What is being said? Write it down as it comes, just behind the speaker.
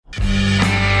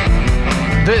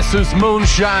This is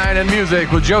Moonshine and Music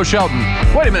with Joe Shelton.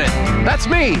 Wait a minute, that's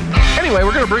me. Anyway,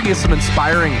 we're going to bring you some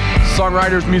inspiring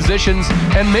songwriters, musicians,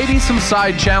 and maybe some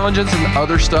side challenges and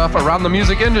other stuff around the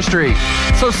music industry.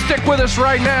 So stick with us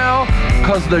right now,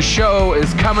 because the show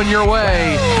is coming your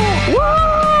way.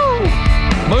 Woo!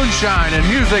 Moonshine and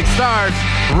Music starts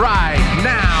right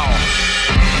now.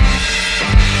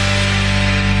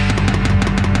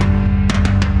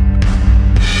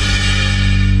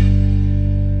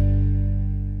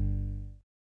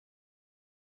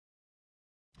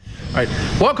 All right,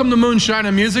 welcome to Moonshine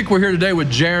and Music. We're here today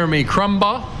with Jeremy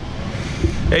Crumbaugh.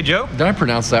 Hey, Joe. Did I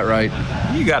pronounce that right?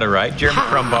 You got it right. Jeremy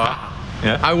Crumbaugh.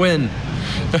 Yeah. I win.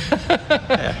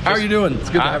 Yeah, How are you doing? It's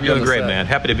good to have you on the doing great, set. man.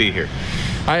 Happy to be here.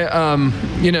 I've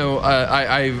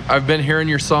been hearing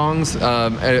your songs.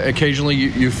 Occasionally,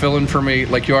 you fill in for me,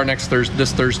 like you are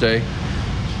this Thursday,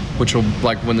 which will,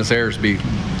 like when this airs, be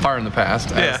far in the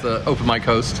past as the open mic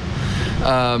host.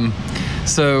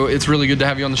 So it's really good to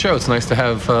have you on the show. It's nice to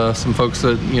have some folks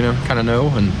that kind of know,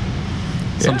 and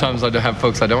sometimes I have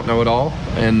folks I don't know at all,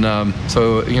 and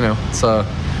so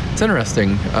it's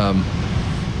interesting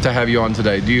to have you on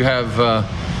today. Do you have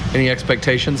any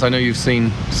expectations? I know you've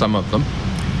seen some of them.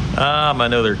 I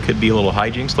know there could be a little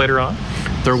hijinks later on.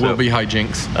 There will be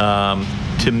hijinks.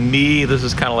 To me, this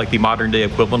is kind of like the modern day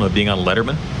equivalent of being on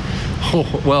Letterman.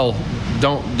 Oh, well,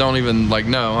 don't even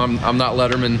no. I'm not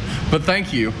Letterman, but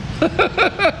thank you.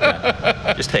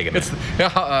 Just take it.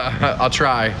 I'll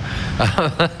try.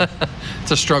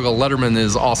 It's a struggle. Letterman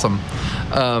is awesome.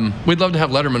 We'd love to have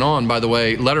Letterman on, by the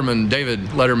way. David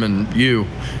Letterman, you,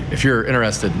 if you're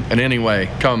interested in any way,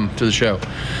 come to the show.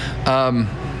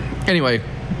 Anyway,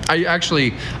 I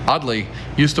actually, oddly,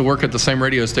 used to work at the same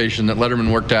radio station that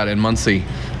Letterman worked at in Muncie.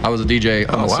 I was a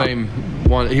DJ on the same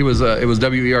one. It was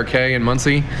WERK in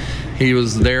Muncie. He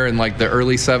was there in the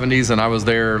early 70s, and I was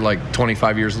there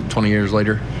 20 years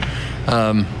later.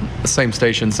 Same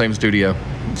station, same studio.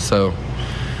 So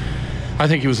I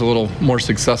think he was a little more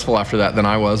successful after that than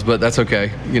I was, but that's okay.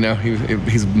 He's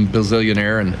a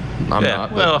bazillionaire, and I'm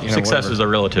not. Well, but, success whatever. is a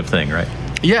relative thing, right?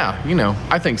 Yeah,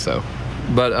 I think so.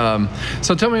 But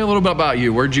so tell me a little bit about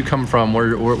you. Where'd you come from?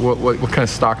 What kind of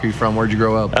stock are you from? Where'd you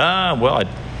grow up? Well, I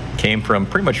came from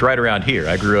pretty much right around here.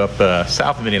 I grew up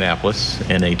south of Indianapolis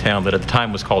in a town that at the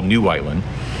time was called New Whiteland.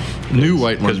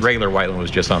 Because regular Whiteland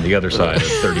was just on the other side of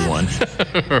 31.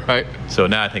 Right. So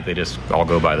now I think they just all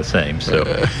go by the same. So,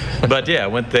 but yeah, I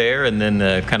went there and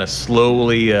then kind of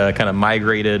slowly kind of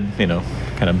migrated, kind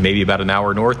of maybe about an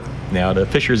hour north now to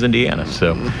Fishers, Indiana.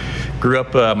 So grew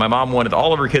up, my mom wanted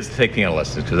all of her kids to take piano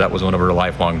lessons because that was one of her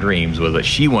lifelong dreams, was that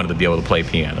she wanted to be able to play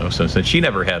piano. So since she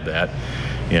never had that,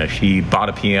 she bought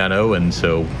a piano, and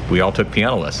so we all took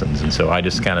piano lessons. And so I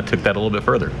just kind of took that a little bit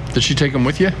further. Did she take them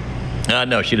with you?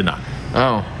 No, she did not.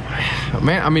 Oh,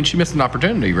 man. I mean, she missed an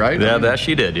opportunity, right? Yeah, that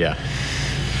she did, yeah.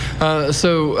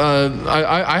 So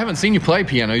I haven't seen you play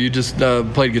piano. You just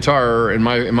played guitar in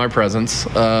my presence.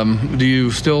 Do you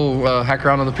still hack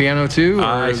around on the piano too?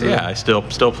 I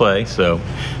still play. So,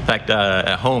 in fact,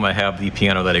 at home I have the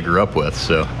piano that I grew up with.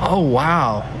 So. Oh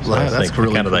wow, that's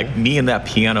really kind of cool. like me and that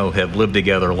piano have lived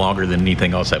together longer than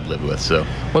anything else I've lived with. So.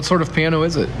 What sort of piano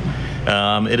is it?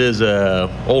 It is a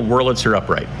old Wurlitzer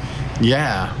upright.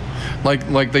 Yeah. Like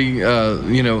they,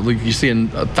 like you see in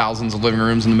thousands of living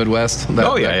rooms in the Midwest.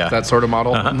 That sort of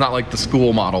model. Uh-huh. Not like the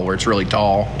school model where it's really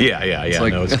tall. Yeah. It's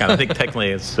it's kind of. I think technically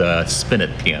it's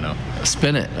Spinet piano.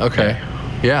 Spinet. Okay.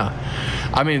 Yeah.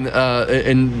 I mean,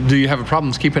 and do you have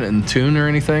problems keeping it in tune or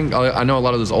anything? I know a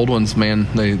lot of those old ones, man.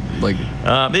 They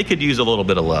They could use a little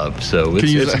bit of love. So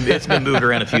it's been moved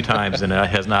around a few times and it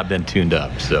has not been tuned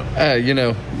up. So.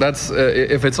 That's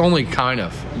if it's only kind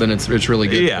of, then it's really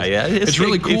good. Yeah. It's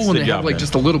really cool when they have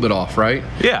just a little bit off, right?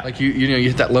 Yeah. Like you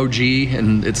hit that low G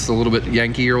and it's a little bit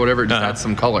Yankee or whatever. It just adds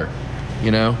some color.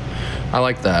 I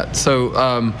like that.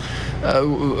 So.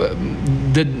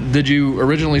 Did you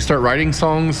originally start writing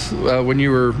songs when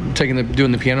you were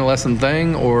doing the piano lesson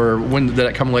thing, or when did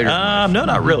that come later? No,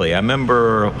 not really. I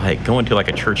remember going to a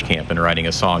church camp and writing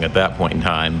a song at that point in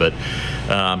time, but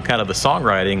kind of the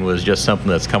songwriting was just something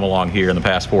that's come along here in the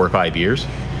past 4 or 5 years.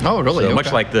 Oh, really? So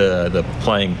much like the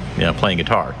playing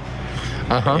guitar.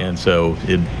 Uh-huh. And so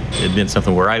it'd been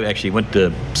something where I actually went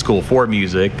to school for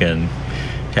music and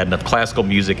had enough classical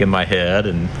music in my head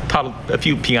and taught a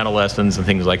few piano lessons and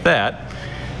things like that.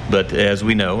 But as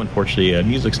we know, unfortunately,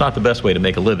 music's not the best way to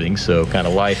make a living, so kind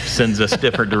of life sends us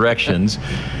different directions.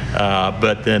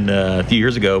 But then a few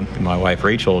years ago, my wife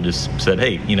Rachel just said,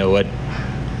 hey, you know what?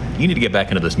 You need to get back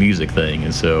into this music thing.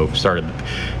 And so started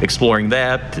exploring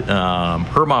that.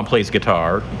 Her mom plays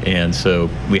guitar, and so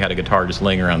we had a guitar just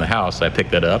laying around the house. I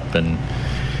picked that up and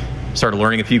started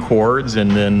learning a few chords,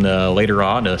 and then later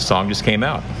on, a song just came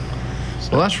out.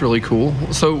 Well, that's really cool.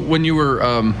 So when you were,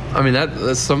 I mean,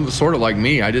 that's some sort of like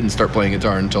me. I didn't start playing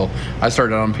guitar until I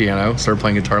started on piano. Started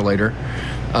playing guitar later.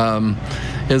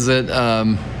 Is it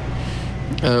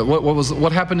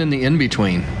what happened in the in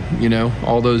between? You know,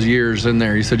 all those years in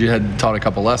there. You said you had taught a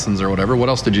couple lessons or whatever. What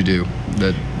else did you do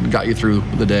that got you through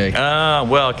the day?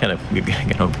 Well, it kind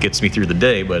of gets me through the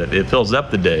day, but it fills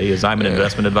up the day. Is I'm an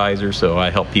investment advisor, so I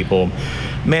help people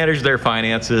manage their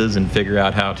finances and figure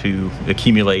out how to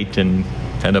accumulate and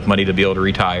enough money to be able to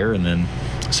retire, and then.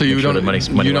 So you don't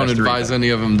advise any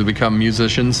of them to become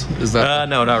musicians? Is that?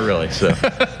 No, not really. So.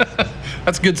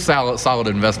 That's good, solid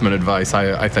investment advice,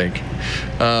 I think.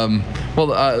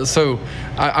 So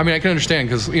I mean, I can understand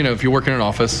because, you know, if you work in an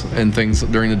office and things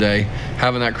during the day,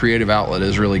 having that creative outlet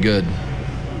is really good,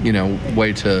 you know,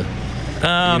 way to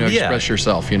express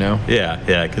yourself, you know?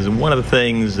 Yeah, because one of the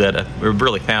things that I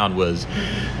really found was,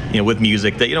 you know, with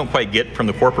music that you don't quite get from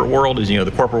the corporate world is, you know,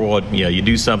 the corporate world, you know, you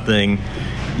do something,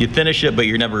 you finish it, but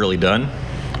you're never really done.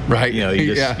 Right. You know,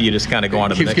 you just kind of go on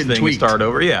to the next thing and start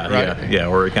over. Yeah.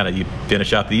 Or kind of you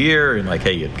finish out the year and like,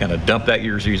 hey, you kind of dump that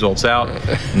year's results out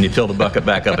and you fill the bucket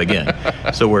back up again.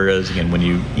 So whereas, again, when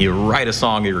you write a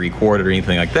song or record it or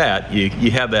anything like that,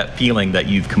 you have that feeling that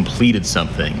you've completed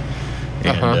something.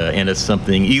 And it's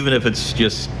something, even if it's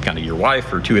just kind of your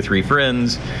wife or 2 or 3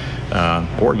 friends,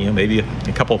 or, you know, maybe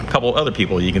a couple other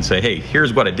people, you can say, hey,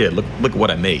 here's what I did. Look what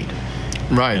I made.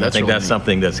 Right. And I think that's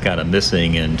something that's kind of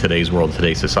missing in today's world,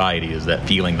 today's society, is that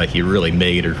feeling like you really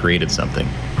made or created something.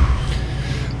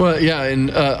 Well, yeah,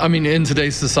 and I mean, in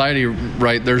today's society,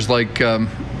 right, there's like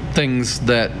things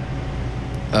that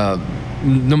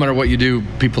no matter what you do,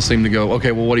 people seem to go,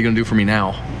 okay, well, what are you going to do for me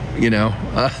now? You know,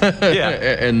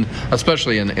 and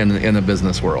especially in the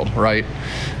business world, right?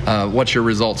 What's your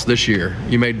results this year?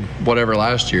 You made whatever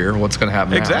last year. What's going to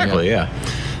happen? Exactly. Now?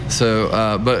 Yeah.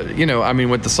 So, but you know, I mean,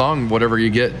 with the song, whatever you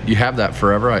get, you have that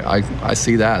forever. I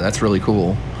see that. That's really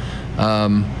cool.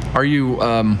 Are you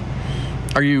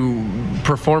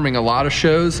performing a lot of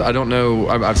shows? I don't know.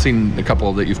 I've seen a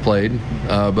couple that you've played,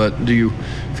 but do you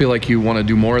feel like you want to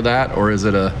do more of that, or is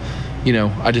it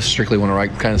I just strictly want to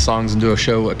write kind of songs and do a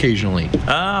show occasionally?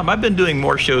 I've been doing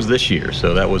more shows this year,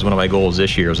 so that was one of my goals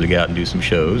this year, was to get out and do some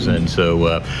shows. And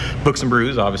so Books and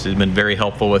Brews obviously has been very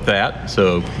helpful with that.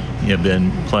 So I've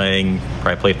been probably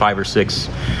played 5 or 6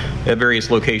 at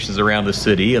various locations around the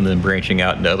city, and then branching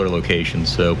out into other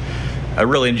locations. So I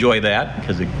really enjoy that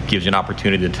because it gives you an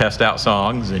opportunity to test out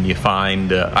songs, and I find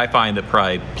that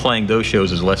probably playing those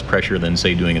shows is less pressure than,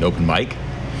 say, doing an open mic.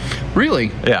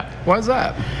 Really? Yeah. Why is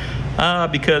that?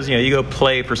 Because you go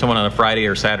play for someone on a Friday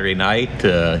or Saturday night,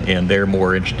 and they're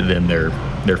more interested in their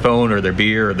phone or their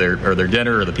beer or their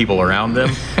dinner or the people around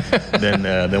them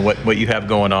than what you have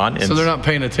going on. And so they're not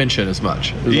paying attention as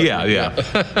much. Yeah.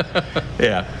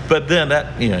 But then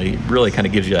that it really kind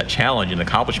of gives you that challenge and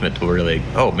accomplishment to really,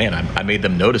 oh man, I made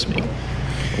them notice me,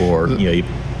 or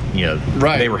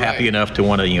they were happy enough to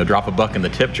want to drop a buck in the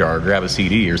tip jar or grab a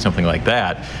CD or something like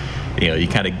that. You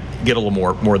kind of get a little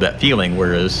more of that feeling,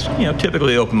 whereas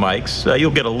typically open mics,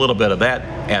 you'll get a little bit of that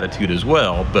attitude as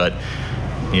well, but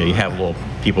you have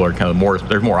people are kind of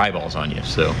there's more eyeballs on you.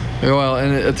 So well,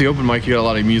 and at the open mic you got a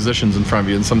lot of musicians in front of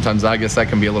you, and sometimes I guess that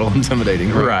can be a little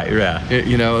intimidating, right? Yeah.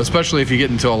 Especially if you get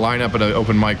into a lineup at an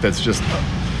open mic that's just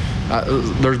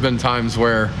there's been times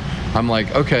where I'm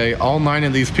like, okay, all 9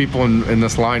 of these people in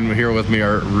this line here with me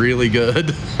are really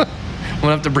good. I'm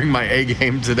gonna have to bring my A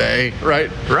game today, right?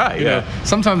 Right.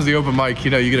 Sometimes the open mic, you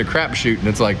get a crapshoot, and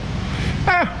it's like,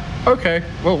 okay,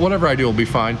 well, whatever I do will be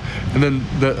fine. And then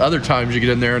the other times you get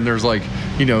in there, and there's like,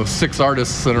 6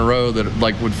 artists in a row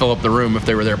that would fill up the room if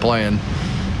they were there playing,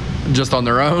 just on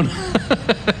their own.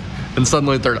 And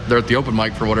suddenly they're at the open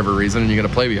mic for whatever reason, and you got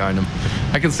to play behind them.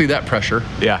 I can see that pressure.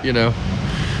 Yeah.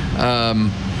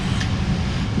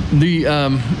 What do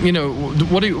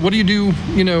you do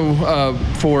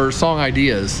for song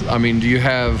ideas? I mean, do you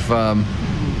have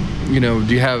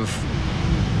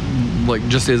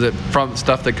is it from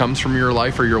stuff that comes from your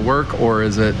life or your work, or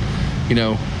is it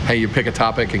hey, you pick a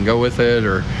topic and go with it,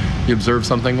 or you observe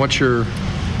something? What's your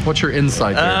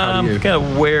insight there? How do you kind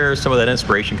of where some of that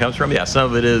inspiration comes from? Yeah,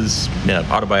 some of it is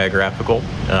autobiographical,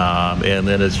 and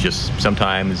then it's just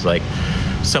sometimes like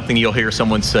something you'll hear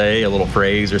someone say, a little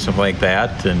phrase or something like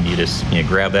that, and you just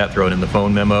grab that, throw it in the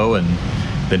phone memo, and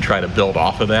then try to build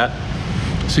off of that.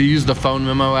 So you use the phone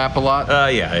memo app a lot?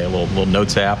 Yeah, a little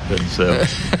notes app, and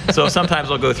so sometimes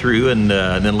I'll go through, and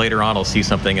then later on I'll see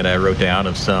something that I wrote down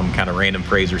of some kind of random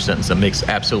phrase or sentence that makes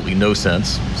absolutely no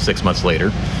sense 6 months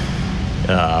later.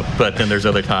 But then there's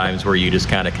other times where you just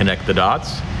kind of connect the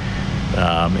dots.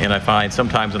 And I find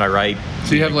sometimes when I write,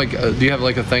 So you have like, do you have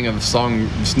like a thing of song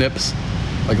snips,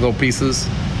 like little pieces?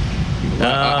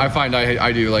 I find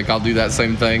I do, like I'll do that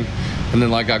same thing, and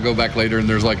then like I'll go back later and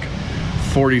there's like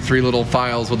 43 little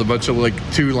files with a bunch of like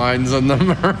 2 lines in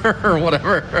them or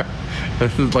whatever.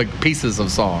 Like pieces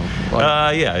of song.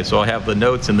 Like, yeah, so I'll have the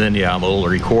notes, and then I'm a little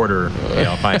recorder.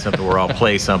 I'll find something where I'll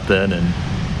play something, and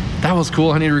that was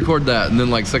cool. I need to record that, and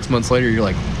then like 6 months later, you're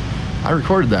like, I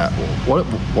recorded that.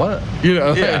 What? You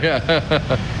know?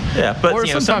 Yeah, but Or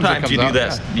sometimes you do out,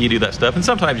 that. You do that stuff, and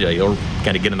sometimes you'll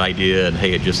kind of get an idea, and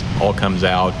hey, it just all comes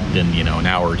out, and an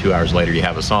hour or 2 hours later, you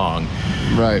have a song.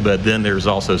 Right. But then there's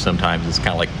also sometimes it's kind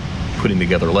of like putting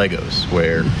together Legos,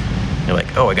 where you're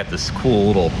like, oh, I got this cool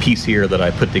little piece here that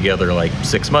I put together like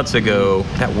 6 months ago.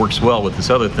 That works well with this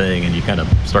other thing, and you kind of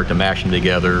start to mash them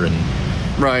together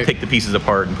and take the pieces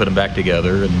apart and put them back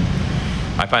together. And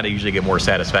I find I usually get more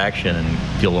satisfaction and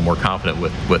feel a little more confident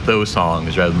with those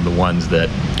songs rather than the ones that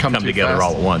come together fast.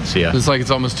 all at once. Yeah. It's like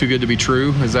it's almost too good to be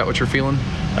true. Is that what you're feeling?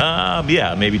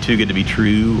 Yeah, maybe too good to be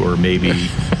true, or maybe.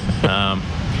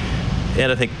 And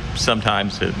I think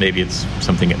sometimes maybe it's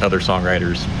something other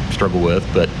songwriters struggle with,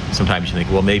 but sometimes you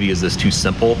think, well, maybe is this too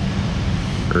simple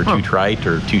or too trite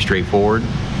or too straightforward?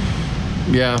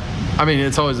 Yeah. I mean,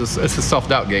 it's always it's a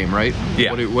self-doubt game, right?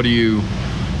 Yeah. What do you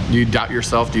doubt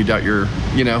yourself? Do you doubt your,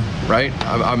 right?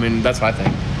 I mean, that's what I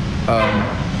think.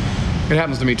 It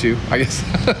happens to me too, I guess.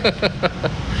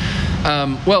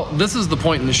 Well, this is the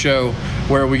point in the show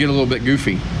where we get a little bit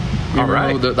goofy. All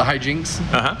right. The hijinks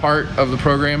part of the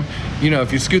program.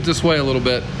 If you scoot this way a little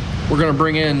bit, we're going to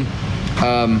bring in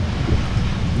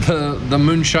the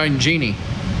Moonshine Genie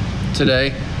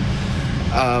today.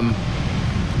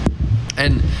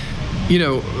 And,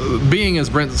 being as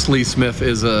Brent Lee Smith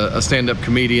is a stand-up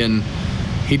comedian,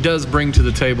 he does bring to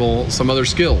the table some other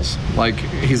skills. Like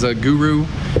he's a guru,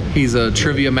 he's a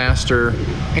trivia master,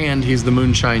 and he's the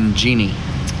Moonshine Genie.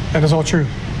 That is all true.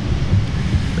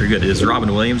 Very good. Is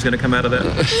Robin Williams going to come out of that?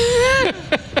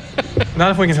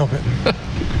 Not if we can help it.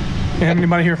 Can't have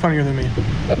anybody here funnier than me.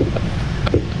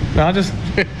 No, I just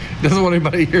doesn't want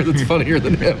anybody here that's funnier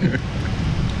than him.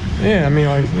 Yeah, I mean,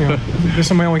 this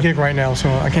is my only gig right now, so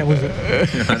I can't lose it.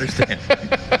 I understand.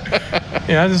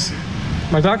 Yeah,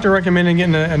 my doctor recommended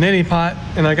getting a neti pot,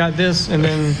 and I got this, and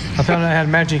then I found out I had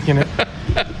magic in it.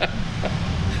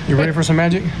 You ready for some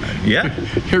magic? Yeah.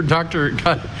 Your doctor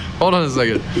hold on a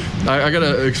second. I got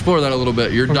to explore that a little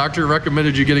bit. Your doctor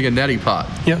recommended you getting a neti pot.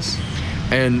 Yes.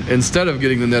 And instead of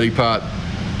getting the neti pot,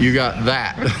 you got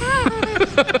that.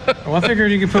 Well, I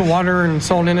figured you could put water and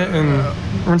salt in it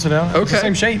and rinse it out. Okay. It's the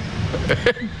same shape.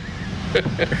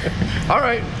 All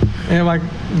right. And like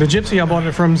the gypsy I bought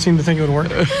it from seemed to think it would work.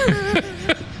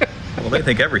 Well, they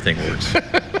think everything works.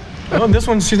 Well, this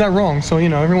one, she's not wrong. So,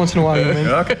 every once in a while,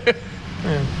 Okay.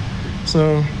 Yeah.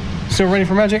 So, still ready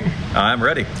for magic? I'm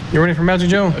ready. You ready for magic,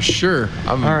 Joe? Sure.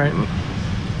 All right.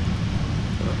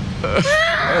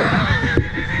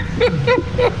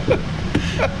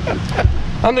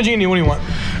 I'm the genie. What do you want?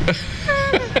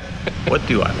 What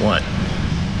do I want?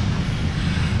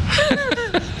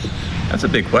 That's a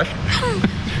big question.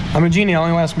 I'm a genie. I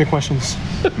only ask big questions.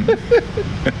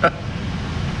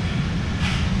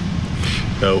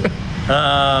 So,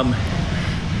 I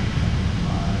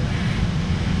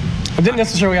didn't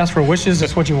necessarily ask for wishes.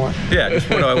 That's what you want. yeah, just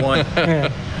what do I want?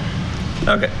 Yeah.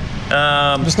 Okay.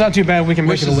 It's not too bad. We can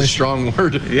make Wish it a is a wish. strong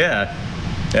word. Yeah,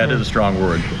 that is a strong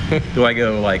word. Do I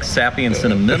go like sappy and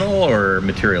sentimental or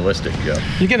materialistic, Joe?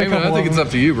 You get a Hey, man, couple I think of it's them.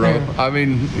 up to you, bro. Yeah. I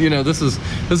mean, this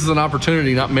is an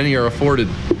opportunity not many are afforded.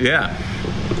 Yeah.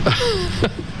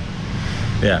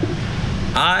 Yeah.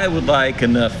 I would like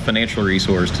enough financial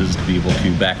resources to be able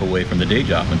to back away from the day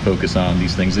job and focus on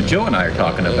these things that Joe and I are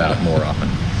talking about more often.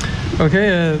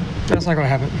 Okay, that's not going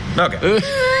to happen. Okay.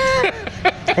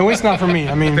 At least not for me.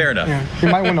 I mean, Fair enough. Yeah, you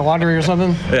might win the lottery or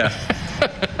something. Yeah.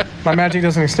 My magic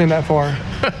doesn't extend that far.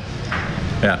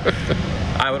 Yeah.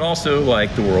 I would also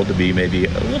like the world to be maybe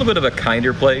a little bit of a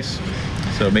kinder place.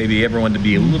 So maybe everyone to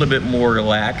be a little bit more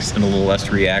relaxed and a little less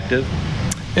reactive.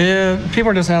 Yeah,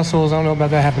 people are just assholes. I don't know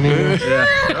about that happening either. Yeah.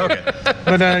 Okay.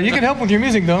 But you can help with your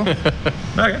music, though.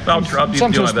 Okay. I'll do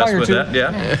Something to my best aspire with to. that.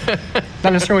 Yeah.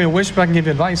 Not necessarily a wish, but I can give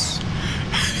you advice.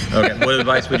 Okay. What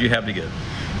advice would you have to give?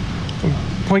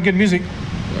 Play good music.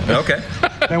 Okay.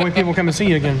 That way people come and see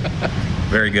you again.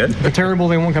 Very good. If they're terrible,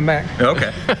 they won't come back.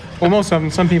 Okay. Well, most of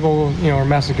them. Some people, are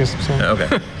masochists. So.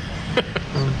 Okay.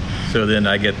 So then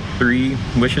I get 3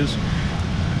 wishes.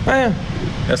 Oh, yeah.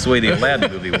 That's the way the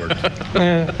Aladdin movie works.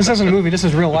 This isn't a movie. This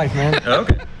is real life, man.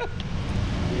 Okay.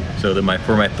 So then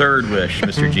for my 3rd wish,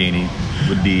 Mr. Genie,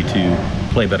 would be to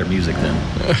play better music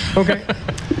then. Okay.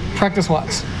 Practice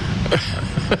lots.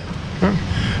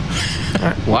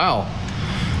 Wow.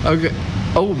 Okay.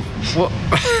 Oh, well.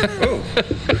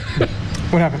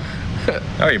 What happened?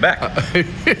 Oh, you're back.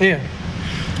 Yeah.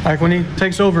 Like when he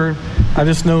takes over, I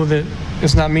just know that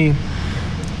it's not me.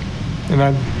 And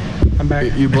I'm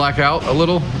back. You black out a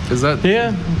little? Is that?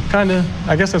 Yeah, kind of.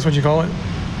 I guess that's what you call it. I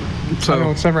don't know. So,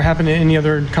 It's never happened in any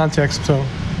other context. So,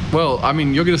 well, I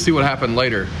mean, you'll get to see what happened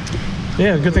later.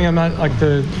 yeah, good thing I'm not like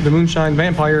the moonshine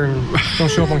vampire and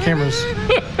don't show up on cameras.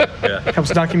 Yeah.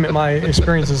 Helps document my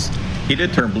experiences. He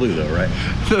did turn blue, though, right?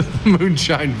 The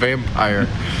moonshine vampire.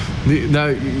 Now,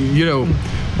 you know,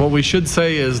 what we should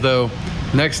say is, though,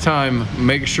 next time,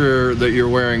 make sure that you're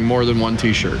wearing more than one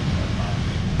T-shirt,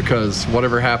 because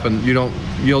whatever happened, you don't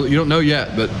know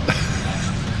yet, but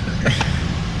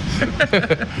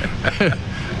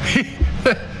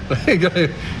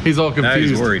he's all confused. Now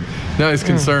he's worried. Now he's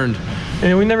concerned.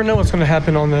 And we never know what's going to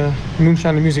happen on the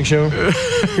Moonshine and Music Show.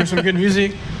 Hear some good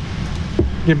music,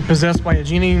 get possessed by a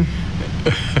genie.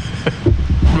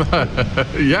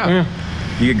 Yeah,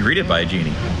 You get greeted by a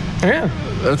genie. Yeah.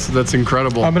 that's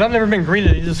incredible. But I've never been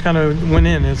greeted. It just kind of went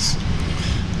in. It's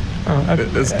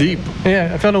deep.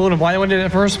 Yeah, I felt a little violated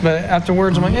at first, but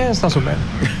afterwards I'm like, yeah, it's not so bad.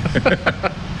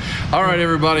 All right,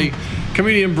 everybody.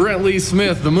 Comedian Brent Lee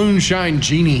Smith, the Moonshine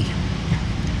Genie.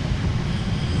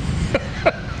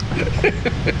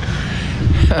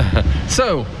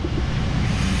 So,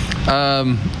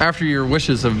 after your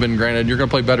wishes have been granted, you're going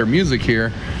to play better music here.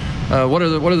 What are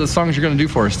the songs you're going to do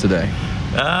for us today?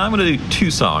 I'm going to do two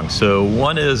songs. So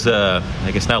one is,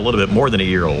 I guess now a little bit more than a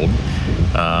year old,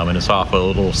 and it's off a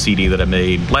little CD that I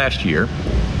made last year.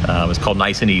 It's called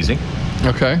Nice and Easy.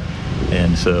 Okay.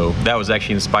 And so that was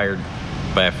actually inspired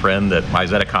by a friend that I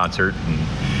was at a concert, and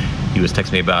he was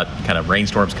texting me about kind of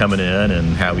rainstorms coming in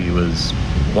and how he was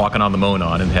walking on the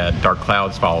Monon and had dark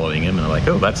clouds following him. And I'm like,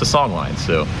 oh, that's a song line.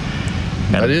 So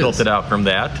kind of built it out from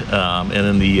that. And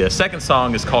then the second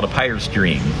song is called A Pirate's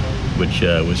Dream, which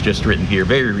was just written here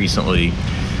very recently,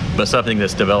 but something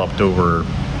that's developed over,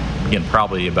 again,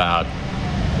 probably about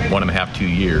 1.5, 2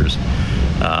 years.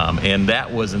 And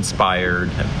that was inspired,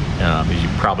 as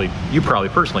you probably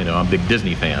personally know, I'm a big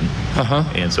Disney fan.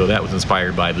 And so that was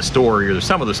inspired by the story, or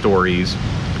some of the stories,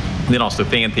 and then also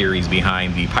fan theories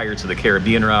behind the Pirates of the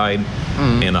Caribbean ride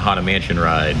and the Haunted Mansion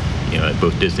ride, at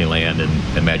both Disneyland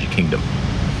and Magic Kingdom.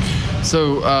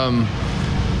 So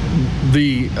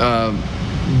the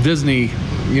Disney,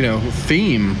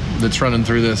 theme that's running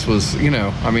through this was,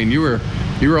 I mean, you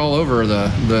were all over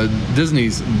the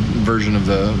Disney's version of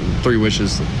the Three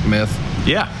Wishes myth.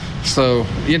 Yeah. So,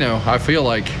 I feel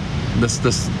like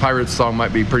this Pirates song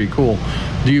might be pretty cool.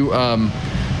 Do you,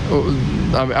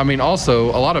 I mean, also,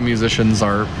 a lot of musicians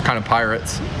are kind of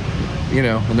pirates,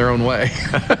 in their own way.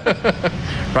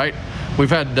 Right? We've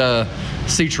had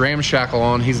Seach Ramshackle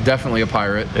on. He's definitely a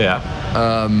pirate. Yeah.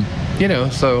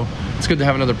 So it's good to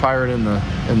have another pirate in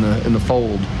the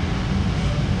fold.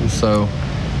 So,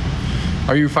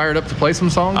 are you fired up to play some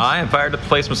songs? I am fired up to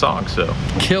play some songs, so.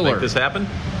 Killer. Make this happen?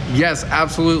 Yes,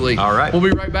 absolutely. All right. We'll be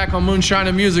right back on Moonshine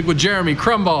and Music with Jeremy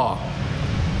Crumbaugh.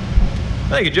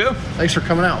 Thank you, Joe. Thanks for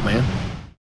coming out, man.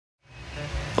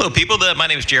 Hello, people. My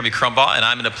name is Jeremy Crumbaugh, and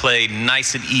I'm going to play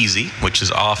Nice and Easy, which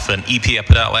is off an EP I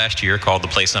put out last year called The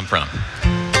Place I'm From.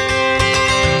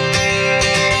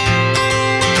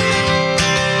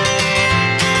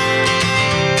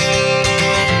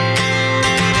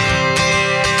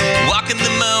 Walking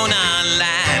the Monon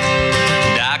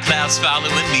line, dark clouds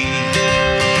following me.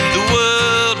 The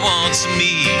world wants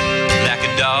me like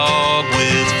a dog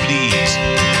with fleas.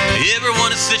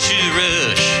 Everyone is such a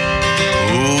rush,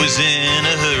 always in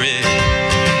a hurry.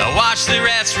 I watch the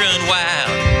rats run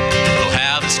wild, oh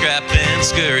how they scrap and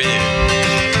scurry.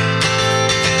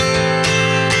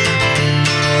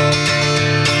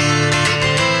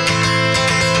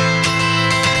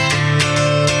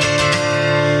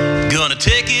 Gonna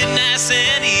take it nice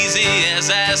and easy as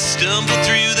I stumble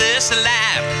through this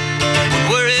life. Won't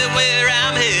worry where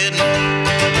I'm heading,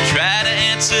 try to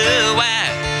answer why.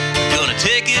 Gonna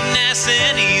take it nice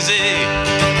and easy,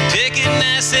 take it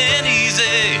nice and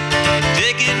easy,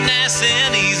 take it nice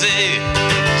and easy,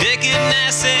 take it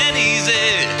nice and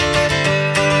easy.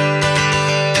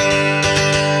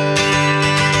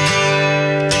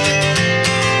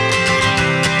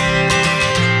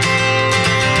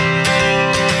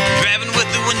 Driving with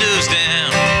the windows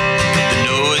down, the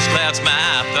noise clouds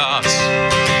my thoughts.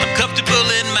 I'm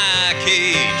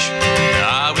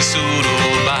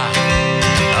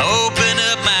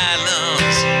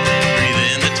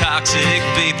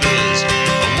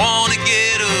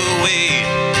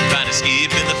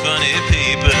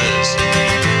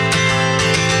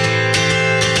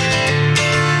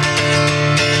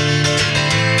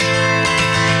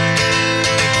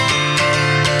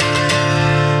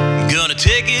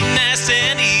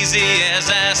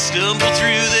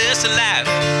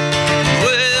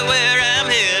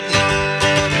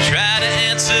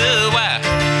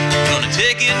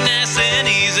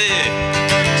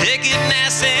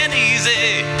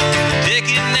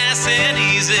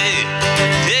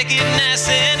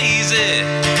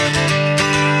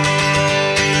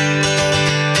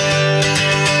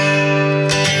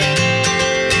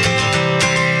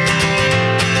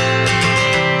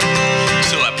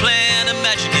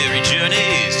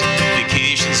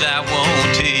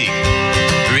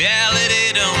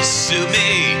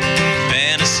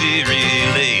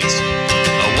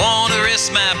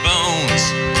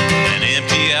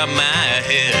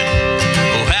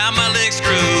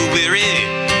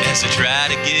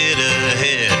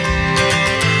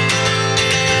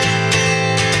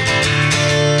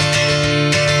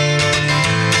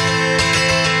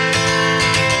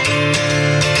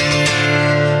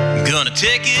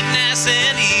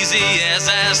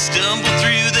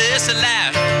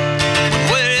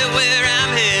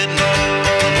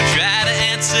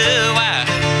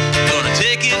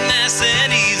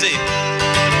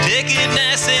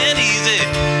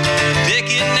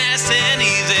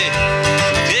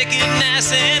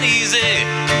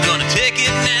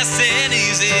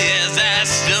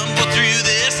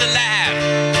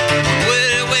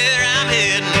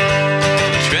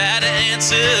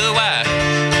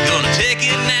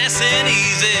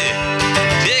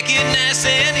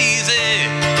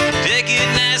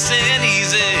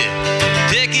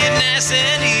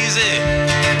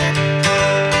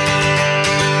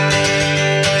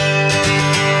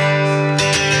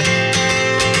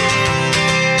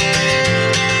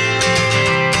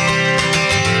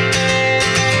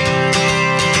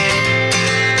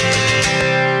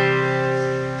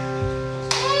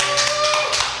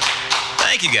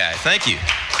Thank you.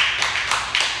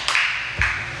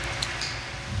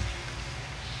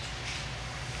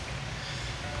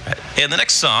 And the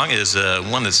next song is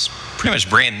one that's pretty much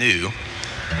brand new.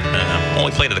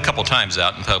 Only played it a couple times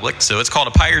out in public, so it's called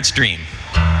A Pirate's Dream.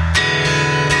 I'm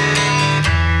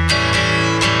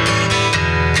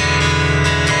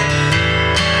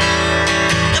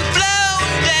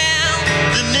floating down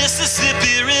the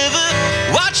Mississippi River,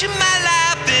 watching my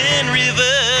life in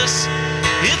reverse.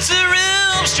 It's a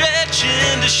room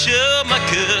stretching to show my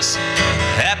curse.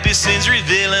 Happy scenes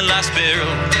revealing Lost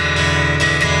Sparrow.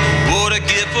 What a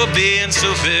gift for being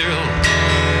so feral.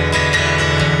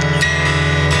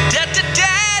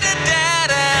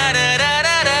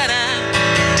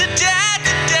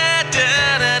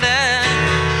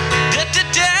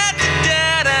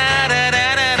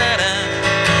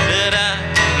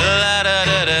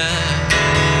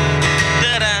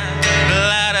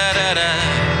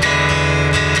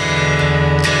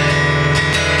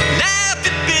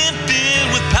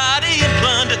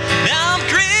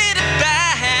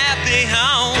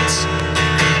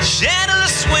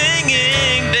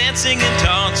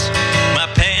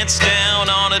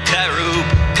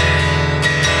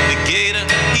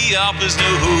 Offers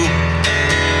no hope.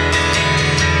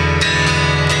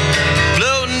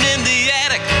 Floating in the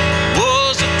attic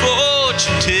was a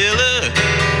fortune teller,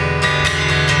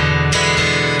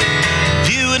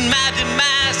 viewing my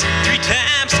demise 3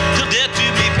 times till death do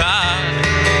me part.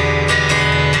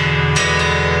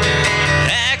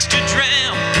 Axe to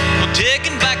drown, or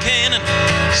taken by cannon,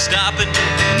 stopping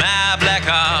my black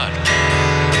heart.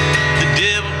 The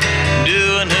devil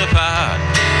doing her part.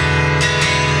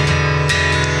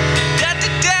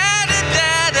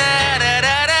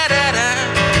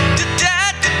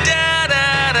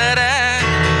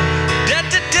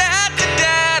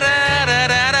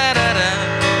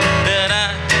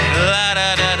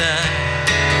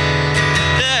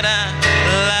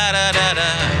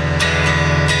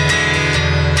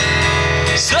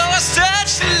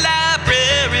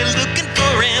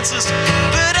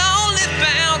 But only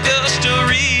found ghost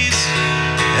stories.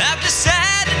 I've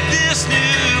decided this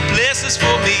new place is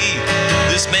for me.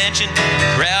 This mansion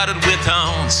crowded with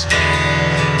haunts,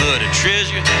 but a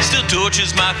treasure still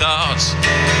tortures my thoughts.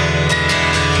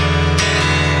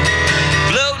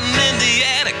 Floating in the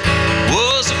attic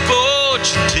was a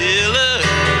fortune teller,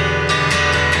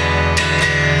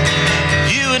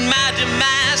 you and my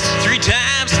demise 3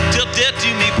 times till death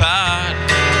do me part.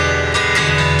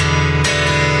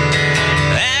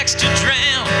 To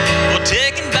drown or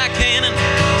taken by cannon,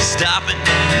 stopping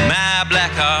my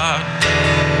black heart.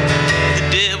 The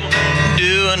devil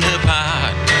doing her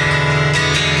part.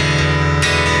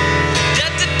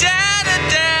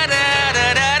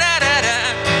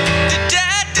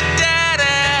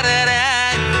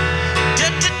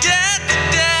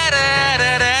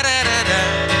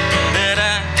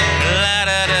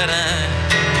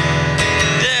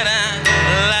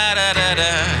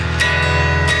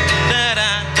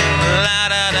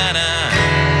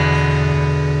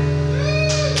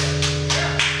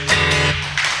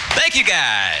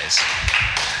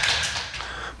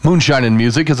 Moonshine and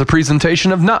Music is a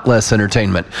presentation of Not Less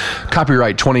Entertainment.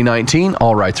 Copyright 2019,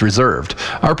 all rights reserved.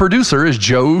 Our producer is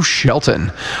Joe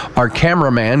Shelton. Our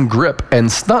cameraman, grip,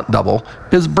 and stunt double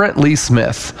is Brent Lee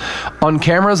Smith. On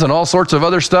cameras and all sorts of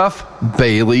other stuff,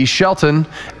 Bailey Shelton.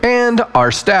 And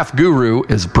our staff guru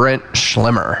is Brent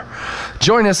Schlemmer.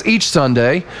 Join us each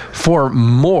Sunday for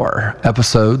more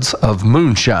episodes of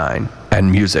Moonshine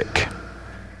and Music.